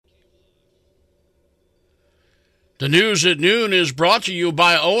The news at noon is brought to you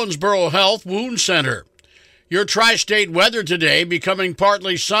by Owensboro Health Wound Center. Your tri-state weather today becoming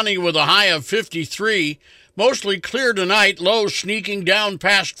partly sunny with a high of 53, mostly clear tonight, lows sneaking down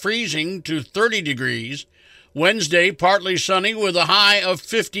past freezing to 30 degrees. Wednesday, partly sunny with a high of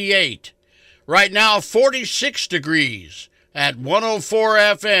 58. Right now, 46 degrees at 104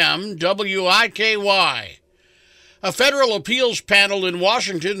 FM WIKY. A federal appeals panel in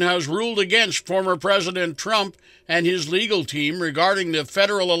Washington has ruled against former President Trump and his legal team regarding the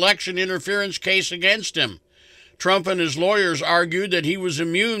federal election interference case against him. Trump and his lawyers argued that he was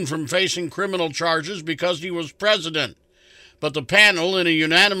immune from facing criminal charges because he was president. But the panel, in a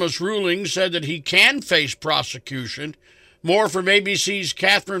unanimous ruling, said that he can face prosecution. More from ABC's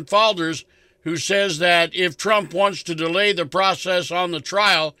Catherine Falders, who says that if Trump wants to delay the process on the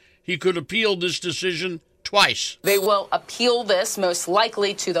trial, he could appeal this decision twice. They will appeal this most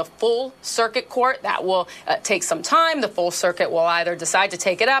likely to the full circuit court. That will take some time. The full circuit will either decide to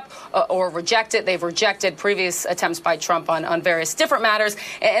take it up or reject it. They've rejected previous attempts by Trump on various different matters.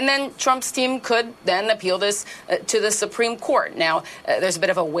 And then Trump's team could then appeal this to the Supreme Court. Now, there's a bit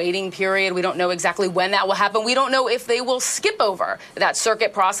of a waiting period. We don't know exactly when that will happen. We don't know if they will skip over that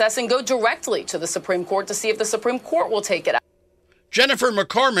circuit process and go directly to the Supreme Court to see if the Supreme Court will take it up. Jennifer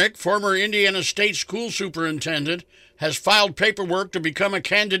McCormick, former Indiana State School Superintendent, has filed paperwork to become a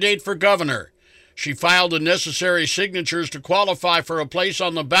candidate for governor. She filed the necessary signatures to qualify for a place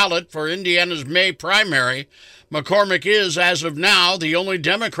on the ballot for Indiana's May primary. McCormick is, as of now, the only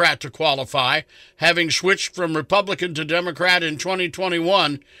Democrat to qualify. Having switched from Republican to Democrat in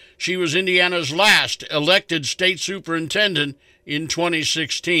 2021, she was Indiana's last elected state superintendent in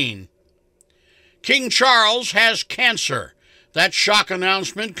 2016. King Charles has cancer. That shock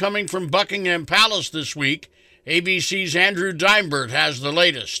announcement coming from Buckingham Palace this week. ABC's Andrew Dimebert has the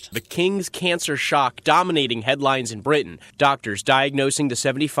latest. The King's cancer shock dominating headlines in Britain. Doctors diagnosing the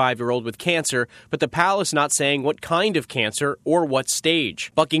 75-year-old with cancer, but the palace not saying what kind of cancer or what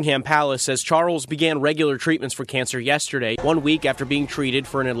stage. Buckingham Palace says Charles began regular treatments for cancer yesterday, 1 week after being treated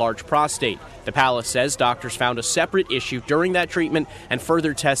for an enlarged prostate. The palace says doctors found a separate issue during that treatment and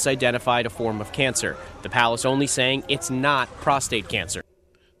further tests identified a form of cancer. The palace only saying it's not prostate cancer.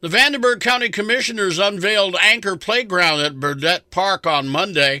 The Vandenberg County Commissioners unveiled Anchor Playground at Burdett Park on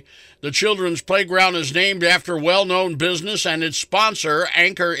Monday. The children's playground is named after well-known business and its sponsor,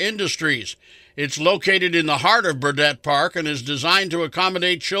 Anchor Industries. It's located in the heart of Burdett Park and is designed to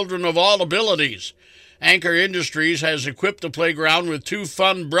accommodate children of all abilities. Anchor Industries has equipped the playground with 2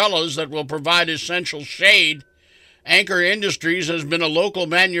 funbrellas that will provide essential shade. Anchor Industries has been a local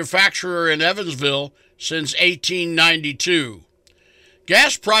manufacturer in Evansville since 1892.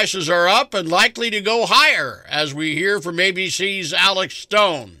 Gas prices are up and likely to go higher, as we hear from ABC's Alex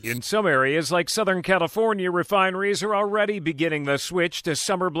Stone. In some areas like Southern California, refineries are already beginning the switch to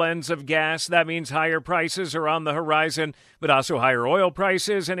summer blends of gas. That means higher prices are on the horizon, but also higher oil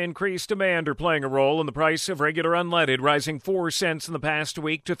prices and increased demand are playing a role in the price of regular unleaded, rising 4 cents in the past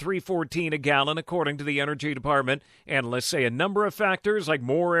week to $3.14 a gallon, according to the Energy Department. Analysts say a number of factors, like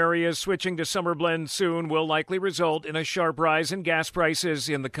more areas switching to summer blends soon, will likely result in a sharp rise in gas prices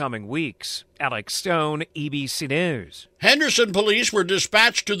in the coming weeks. Alex Stone, ABC News. Henderson police were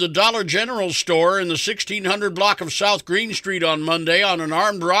dispatched to the Dollar General store in the 1600 block of South Green Street on Monday on an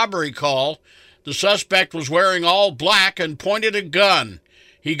armed robbery call. The suspect was wearing all black and pointed a gun.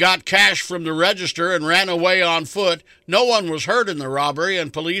 He got cash from the register and ran away on foot. No one was hurt in the robbery,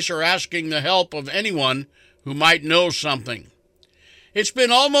 and police are asking the help of anyone who might know something. It's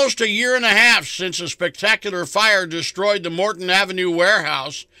been almost a year and a half since a spectacular fire destroyed the Morton Avenue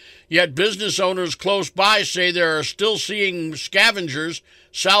warehouse, yet business owners close by say they are still seeing scavengers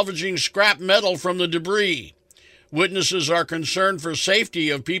salvaging scrap metal from the debris. Witnesses are concerned for safety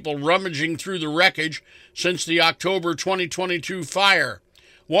of people rummaging through the wreckage since the October 2022 fire.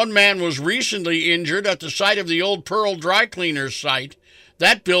 One man was recently injured at the site of the old Pearl Dry Cleaners site.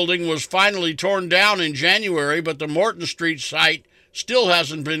 That building was finally torn down in January, but the Morton Street site still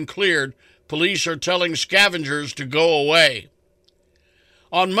hasn't been cleared. Police are telling scavengers to go away.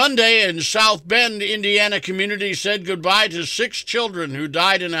 On Monday in South Bend, Indiana, community said goodbye to 6 children who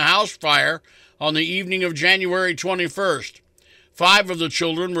died in a house fire on the evening of January 21st. 5 of the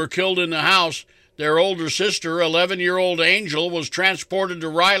children were killed in the house. Their older sister, 11-year-old Angel, was transported to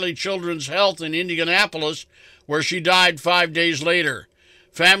Riley Children's Health in Indianapolis, where she died 5 days later.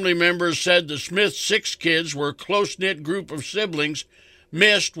 Family members said the Smith 6 kids were a close-knit group of siblings.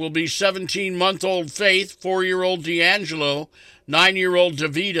 Missed will be 17-month-old Faith, 4-year-old D'Angelo, 9-year-old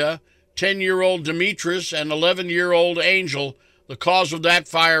Davida, 10-year-old Demetris, and 11-year-old Angel. The cause of that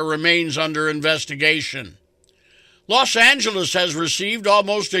fire remains under investigation. Los Angeles has received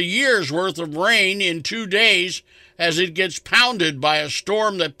almost a year's worth of rain in 2 days as it gets pounded by a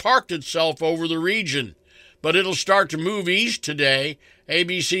storm that parked itself over the region. But it'll start to move east today.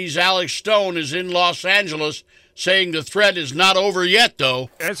 ABC's Alex Stone is in Los Angeles, saying the threat is not over yet, though.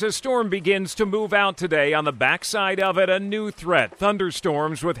 As the storm begins to move out today, on the backside of it, a new threat.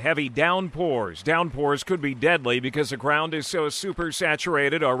 Thunderstorms with heavy downpours. Downpours could be deadly because the ground is so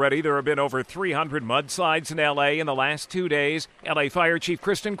supersaturated already. There have been over 300 mudslides in L.A. in the last 2 days. L.A. Fire Chief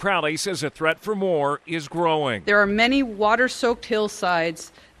Kristen Crowley says the threat for more is growing. There are many water-soaked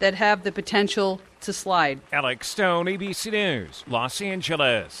hillsides that have the potential to slide. Alex Stone, ABC News, Los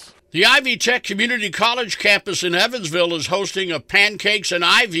Angeles. The Ivy Tech Community College campus in Evansville is hosting a Pancakes and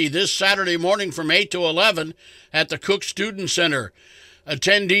Ivy this Saturday morning from 8 to 11 at the Cook Student Center.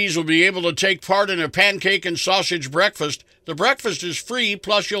 Attendees will be able to take part in a pancake and sausage breakfast. The breakfast is free,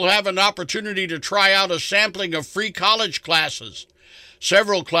 plus you'll have an opportunity to try out a sampling of free college classes.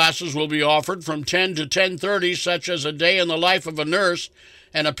 Several classes will be offered from 10 to 10:30, such as a day in the life of a nurse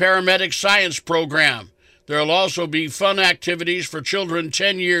and a paramedic science program. There will also be fun activities for children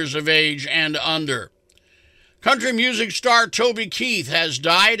 10 years of age and under. Country music star Toby Keith has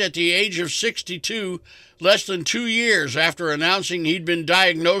died at the age of 62, less than 2 years after announcing he'd been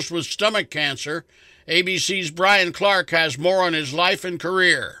diagnosed with stomach cancer. ABC's Brian Clark has more on his life and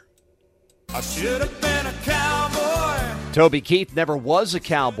career. I should have been a cowboy. Toby Keith never was a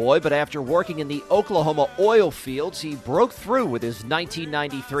cowboy, but after working in the Oklahoma oil fields, he broke through with his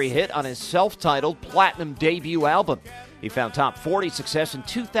 1993 hit on his self-titled platinum debut album. He found top 40 success in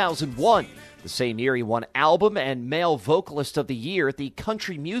 2001. The same year, he won Album and Male Vocalist of the Year at the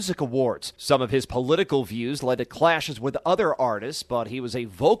Country Music Awards. Some of his political views led to clashes with other artists, but he was a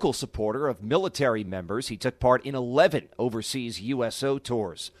vocal supporter of military members. He took part in 11 overseas USO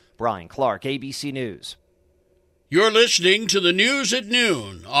tours. Brian Clark, ABC News. You're listening to the news at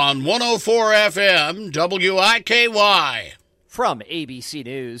noon on 104 FM WIKY. From ABC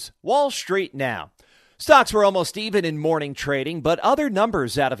News, Wall Street now. Stocks were almost even in morning trading, but other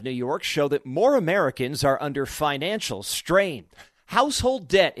numbers out of New York show that more Americans are under financial strain. Household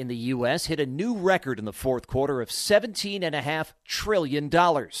debt in the U.S. hit a new record in the fourth quarter of $17.5 trillion.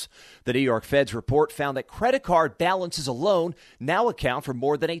 The New York Fed's report found that credit card balances alone now account for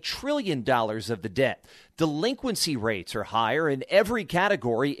more than $1 trillion of the debt. Delinquency rates are higher in every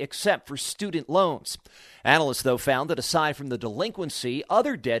category except for student loans. Analysts, though, found that aside from the delinquency,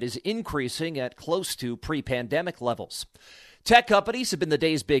 other debt is increasing at close to pre-pandemic levels. Tech companies have been the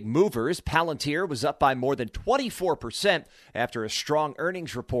day's big movers. Palantir was up by more than 24% after a strong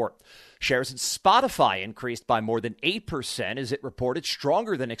earnings report. Shares in Spotify increased by more than 8% as it reported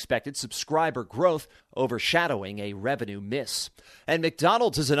stronger than expected subscriber growth, overshadowing a revenue miss. And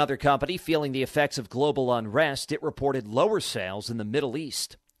McDonald's is another company feeling the effects of global unrest. It reported lower sales in the Middle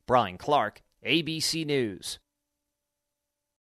East. Brian Clark, ABC News.